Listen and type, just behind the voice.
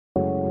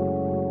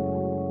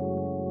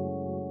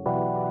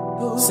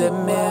Sit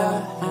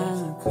mirror on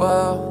the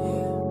wall,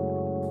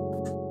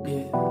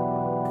 yeah.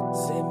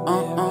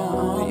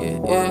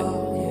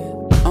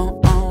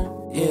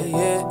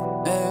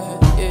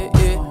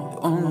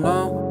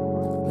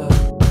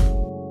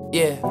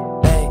 Yeah,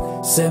 hey,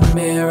 sit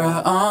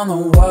mirror on the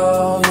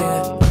wall,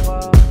 yeah.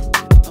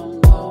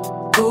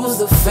 Who's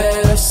the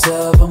fairest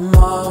of them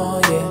all,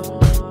 yeah?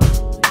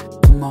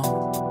 Come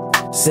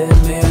on, sit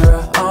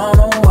mirror on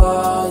the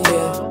wall,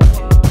 yeah.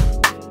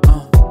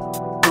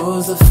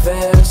 Who's the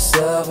fairest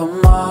of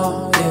them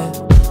all, yeah?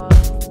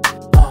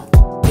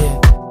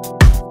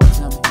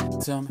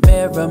 Tell me.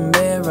 Mirror,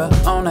 mirror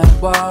on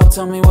that wall,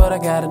 tell me what I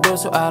gotta do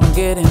so I don't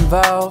get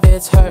involved.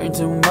 It's hurting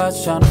too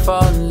much, trying to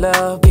fall in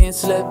love, getting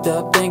slipped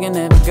up, thinking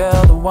every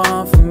girl the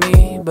one for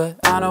me. But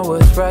I know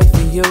what's right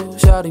for you.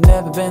 Shorty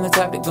never been the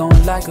type to go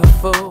like a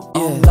fool.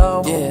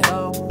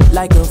 Yeah,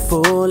 like a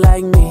fool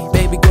like me.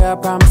 Baby girl, I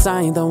promise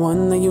I ain't the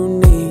one that you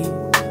need.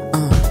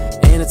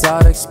 And it's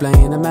hard to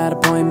explain. I'm at a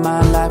point in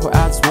my life where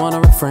I just wanna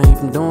refrain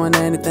from doing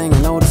anything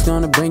I know that's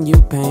gonna bring you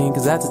pain.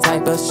 Cause that's the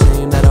type of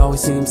shame that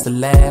always seems to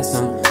last,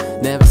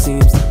 never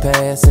seems to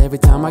pass. Every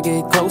time I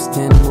get close,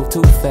 tend to move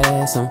too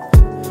fast,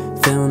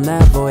 feeling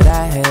that void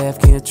I have.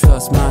 Can't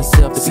trust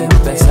myself to be the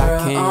best I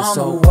can.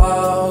 So on the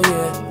wall,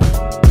 yeah.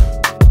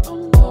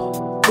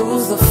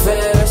 Who's the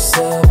fairest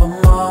of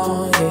them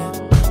all, yeah?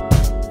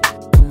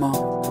 Come on,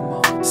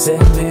 come on. Say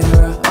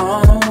mirror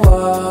on the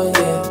wall,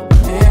 yeah.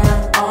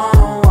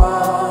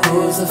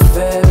 Who's the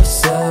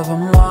fairest of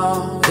them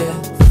all, yeah.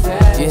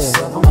 Fairest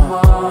of them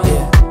all,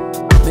 yeah.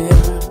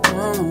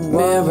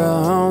 Mirror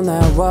on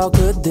that wall,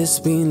 could this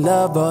be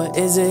love or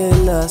is it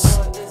lust?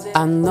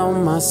 I know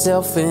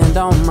myself and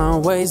all my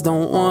ways,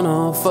 don't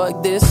wanna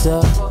fuck this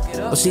up.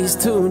 But she's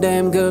too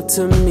damn good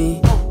to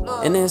me,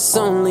 and it's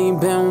only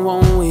been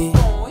 1 week.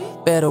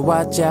 Better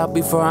watch out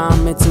before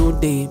I'm in too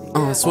deep.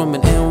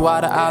 Swimming in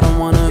water I don't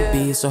wanna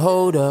be. So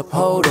hold up,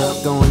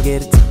 go and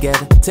get it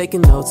together.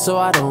 Taking notes so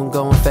I don't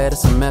go and fail the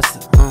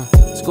semester.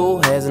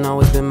 School hasn't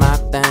always been my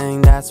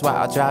thing, that's why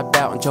I dropped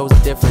out and chose a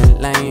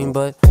different lane.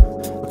 But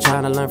I'm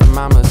trying to learn from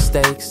my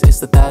mistakes. It's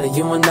the thought of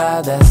you and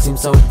I that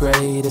seems so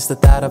great. It's the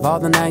thought of all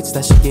the nights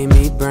that she gave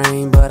me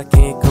brain. But I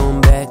can't come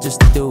back just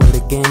to do it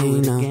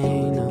again.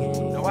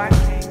 No, I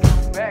can't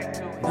come back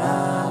to it.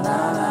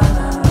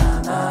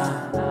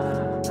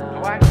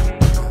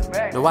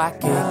 No, I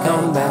can't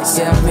come back.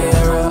 Set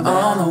mirror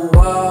on the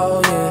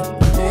wall, yeah.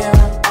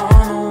 Mirror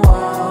on the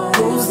wall.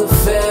 Who's the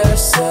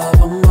fairest of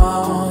them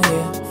all,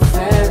 yeah?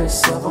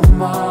 Fairest of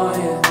them all,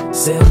 yeah.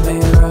 Set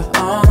mirror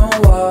on the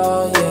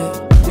wall, yeah.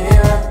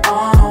 Mirror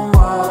on the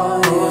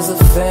wall. Who's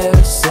the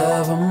fairest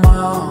of them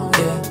all,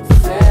 yeah?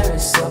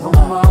 Fairest of them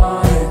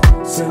all,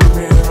 yeah. Set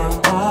mirror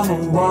on the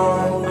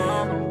wall,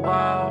 yeah.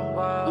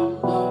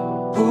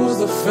 Who's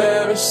the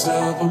fairest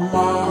of them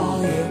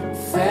all, yeah?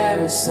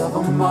 Fairest of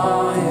them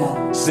all,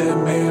 yeah. Sit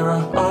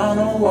mirror on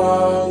the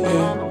wall,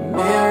 yeah.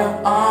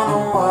 Mirror on the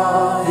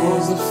wall, yeah.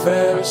 Who's the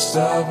fairest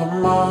of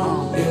them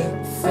all,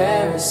 yeah.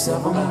 Fairest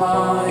of them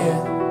all,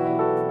 yeah.